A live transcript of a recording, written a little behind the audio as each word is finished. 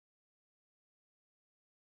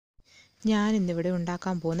ഞാൻ ഇന്നിവിടെ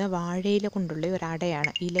ഉണ്ടാക്കാൻ പോകുന്ന വാഴയില കൊണ്ടുള്ള ഒരു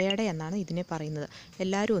അടയാണ്. ഇലയട എന്നാണ് ഇതിനെ പറയുന്നത്.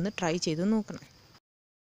 എല്ലാവരും ഒന്ന് ട്രൈ ചെയ്ത് നോക്കണം.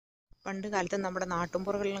 പണ്ട് കാലത്ത് നമ്മുടെ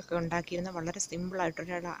നാട്ടുമ്പുറങ്ങളിലൊക്കെ ഉണ്ടാക്കിയിരുന്ന വളരെ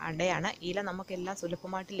സിമ്പിളായിട്ടൊരു അടയാണ്. ഇല നമുക്കെല്ലാം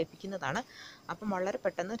സുലഭമായിട്ട് ലഭിക്കുന്നതാണ്. അപ്പം വളരെ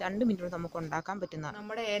പെട്ടെന്ന് 2 മിനിറ്റ് നമുക്ക് ഉണ്ടാക്കാൻ പറ്റുന്നതാണ്.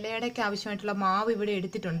 നമ്മുടെ ഇലയടയ്ക്ക് ആവശ്യമായിട്ടുള്ള മാവ് ഇവിടെ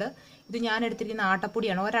എടുത്തിട്ടുണ്ട്. ഇത് ഞാൻ എടുത്തിരിക്കുന്ന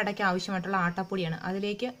ആട്ടപ്പൊടിയാണ്. ഒരടയ്ക്ക് ആവശ്യമായിട്ടുള്ള ആട്ടപ്പൊടിയാണ്.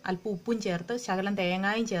 അതിലേക്ക് അല്പം ഉപ്പും ചേർത്ത് ശകലം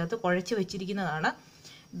തേങ്ങായും ചേർത്ത് കുഴച്ച് വെച്ചിരിക്കുന്നതാണ്.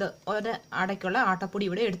 ഇത് ഒരു അടയ്ക്കുള്ള ആട്ടപ്പൊടി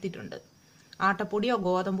ഇവിടെ എടുത്തിട്ടുണ്ട്. ആട്ടപ്പൊടിയോ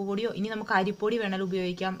ഗോതമ്പ് പൊടിയോ, ഇനി നമുക്ക് അരിപ്പൊടി വേണേലും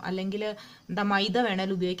ഉപയോഗിക്കാം, അല്ലെങ്കിൽ മൈദ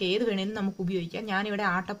വേണേലും ഉപയോഗിക്കാം, ഏത് വേണേലും നമുക്ക് ഉപയോഗിക്കാം. ഞാനിവിടെ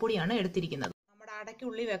ആട്ടപ്പൊടിയാണ് എടുത്തിരിക്കുന്നത്. നമ്മുടെ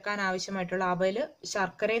അടയ്ക്കുള്ളിൽ വെക്കാൻ ആവശ്യമായിട്ടുള്ള അവല്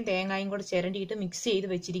ശർക്കരയും തേങ്ങായും കൂടെ ചിരണ്ടിയിട്ട് മിക്സ് ചെയ്ത്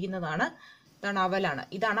വെച്ചിരിക്കുന്നതാണ്. ഇതാണ് അവലാണ്.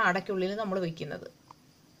 ഇതാണ് അടയ്ക്കുള്ളിൽ നമ്മൾ വെക്കുന്നത്.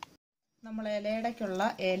 നമ്മൾ ഇലയടയ്ക്കുള്ള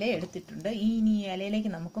ഇല എടുത്തിട്ടുണ്ട്. ഇനി ഈ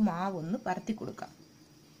ഇലയിലേക്ക് നമുക്ക് മാവ് ഒന്ന് പരത്തി കൊടുക്കാം.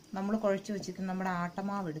 നമ്മൾ കുഴച്ച് വെച്ചിട്ട് നമ്മുടെ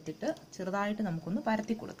ആട്ടമാവ് എടുത്തിട്ട് ചെറുതായിട്ട് നമുക്കൊന്ന്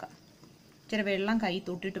പരത്തി കൊടുക്കാം. ഇച്ചിരി വെള്ളം കൈ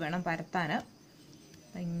തൊട്ടിട്ട് വേണം പരത്താൻ.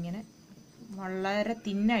 ഇങ്ങനെ വളരെ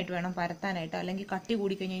തിന്നായിട്ട് വേണം പരത്താനായിട്ട്, അല്ലെങ്കിൽ കട്ടി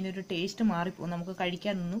കൂടിക്കഴിഞ്ഞാൽ ഇതിനൊരു ടേസ്റ്റ് മാറിപ്പോകും, നമുക്ക്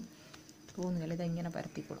കഴിക്കാനൊന്നും തോന്നുകയില്ല. ഇതെങ്ങനെ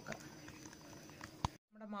പരത്തി കൊടുക്കാം.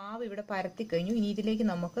 നമ്മുടെ മാവ് ഇവിടെ പരത്തി കഴിഞ്ഞു. ഇനി ഇതിലേക്ക്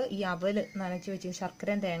നമുക്ക് ഈ അവല് നനച്ച് വെച്ച്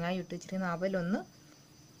ശർക്കരയും തേങ്ങായും ഇട്ട് വെച്ചിരിക്കുന്ന അവലൊന്ന്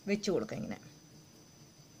വെച്ച് കൊടുക്കാം. ഇങ്ങനെ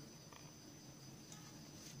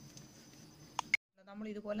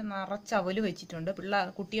നമ്മൾ ഇതുപോലെ നിറച്ച് അവല് വെച്ചിട്ടുണ്ട്.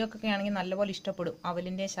 കുട്ടികൾക്കൊക്കെ ആണെങ്കിൽ നല്ലപോലെ ഇഷ്ടപ്പെടും.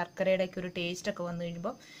 അവലിൻ്റെ ശർക്കരയുടെ ഒക്കെ ഒരു ടേസ്റ്റ് ഒക്കെ വന്നു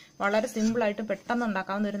കഴിയുമ്പോൾ വളരെ സിമ്പിളായിട്ട് പെട്ടെന്ന്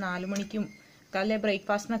ഉണ്ടാക്കാവുന്ന ഒരു 4 മണിക്കും അല്ലെ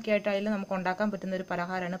ബ്രേക്ക്ഫാസ്റ്റിനൊക്കെ ആയിട്ടായാലും നമുക്ക് ഉണ്ടാക്കാൻ പറ്റുന്ന ഒരു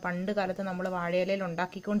പലഹാരമാണ്. പണ്ട് കാലത്ത് നമ്മൾ വാഴയിലയിൽ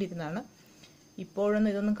ഉണ്ടാക്കിക്കൊണ്ടിരുന്നതാണ്.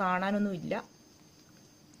 ഇപ്പോഴൊന്നും ഇതൊന്നും കാണാനൊന്നും ഇല്ല.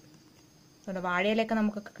 വാഴയിലൊക്കെ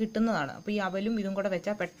നമുക്കൊക്കെ കിട്ടുന്നതാണ്. അപ്പോൾ ഈ അവലും ഇതും കൂടെ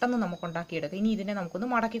വെച്ചാൽ പെട്ടെന്ന് നമുക്ക് ഉണ്ടാക്കിയെടുക്കാം. ഇനി ഇതിനെ നമുക്കൊന്ന്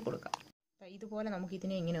മടക്കി കൊടുക്കാം. ഇതുപോലെ നമുക്ക്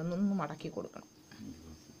ഇതിനെ ഇങ്ങനെ ഒന്ന് മടക്കി കൊടുക്കണം.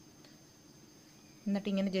 എന്നിട്ട്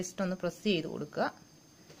ഇങ്ങനെ ജസ്റ്റ് ഒന്ന് പ്രസ് ചെയ്ത് കൊടുക്കുക.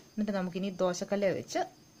 എന്നിട്ട് നമുക്കിനി ദോശക്കല്ല് വെച്ച്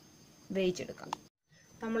വേവിച്ചെടുക്കാം.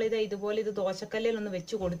 നമ്മളിത് ഇതുപോലെ ഇത് ദോശക്കല്ലിൽ ഒന്ന്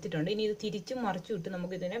വെച്ച് കൊടുത്തിട്ടുണ്ട്. ഇനി ഇത് തിരിച്ചും മറിച്ചും ഇട്ട്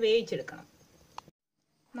നമുക്ക് ഇതിനെ വേവിച്ചെടുക്കണം.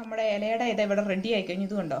 നമ്മുടെ ഇലയുടെ ഇത് ഇവിടെ റെഡി ആയി കഴിഞ്ഞു.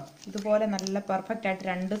 ഇത് കണ്ടോ, ഇതുപോലെ നല്ല പെർഫെക്റ്റ് ആയിട്ട്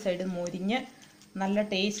 2 സൈഡ് മൊരിഞ്ഞ് നല്ല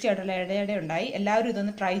ടേസ്റ്റി ആയിട്ടുള്ള ഇലയുടെ ഉണ്ടായി. എല്ലാവരും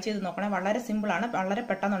ഇതൊന്ന് ട്രൈ ചെയ്ത് നോക്കണം. വളരെ സിമ്പിളാണ്, വളരെ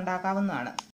പെട്ടെന്ന് ഉണ്ടാക്കാവുന്നതാണ്.